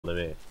to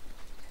me.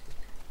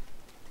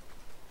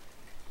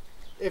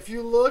 If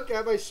you look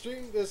at my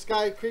stream, this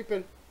guy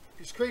creeping.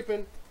 He's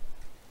creeping.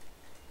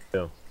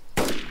 Yo.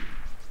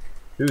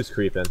 Who's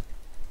creeping?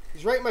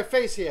 He's right in my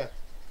face here.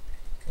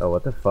 Oh,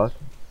 what the fuck?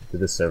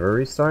 Did the server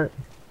restart?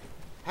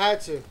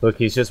 Had to. Look,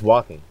 he's just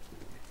walking.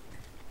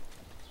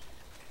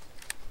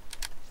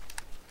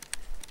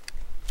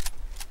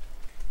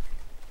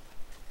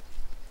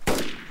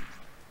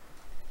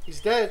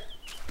 He's dead.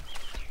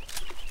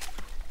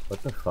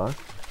 What the fuck?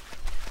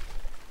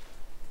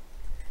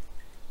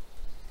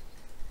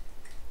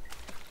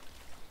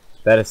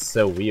 That is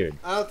so weird.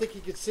 I don't think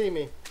he could see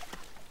me.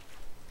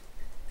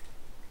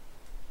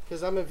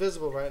 Because I'm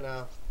invisible right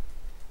now.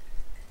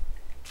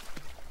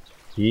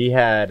 He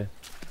had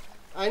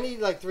I need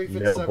like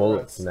 357 no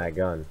bullets runs. in that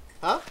gun.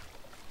 Huh?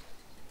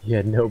 He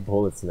had no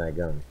bullets in that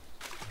gun.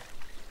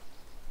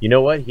 You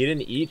know what? He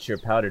didn't eat your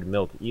powdered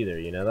milk either,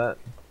 you know that?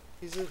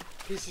 He's a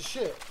piece of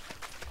shit.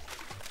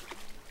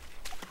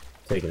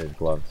 Taking his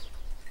gloves.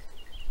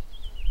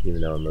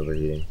 Even though I'm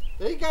overheating.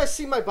 Do you guys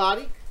see my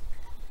body?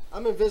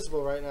 I'm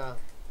invisible right now.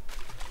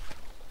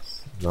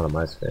 Not on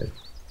my screen.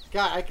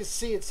 God, I can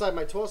see inside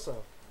my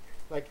torso.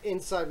 Like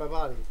inside my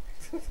body.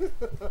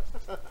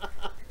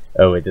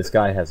 Oh wait, this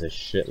guy has a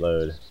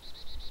shitload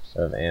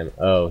of ammo.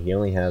 Oh, he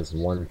only has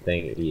one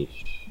thing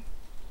each.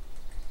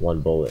 One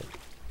bullet.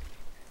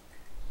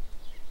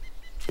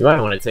 You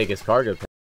might want to take his cargo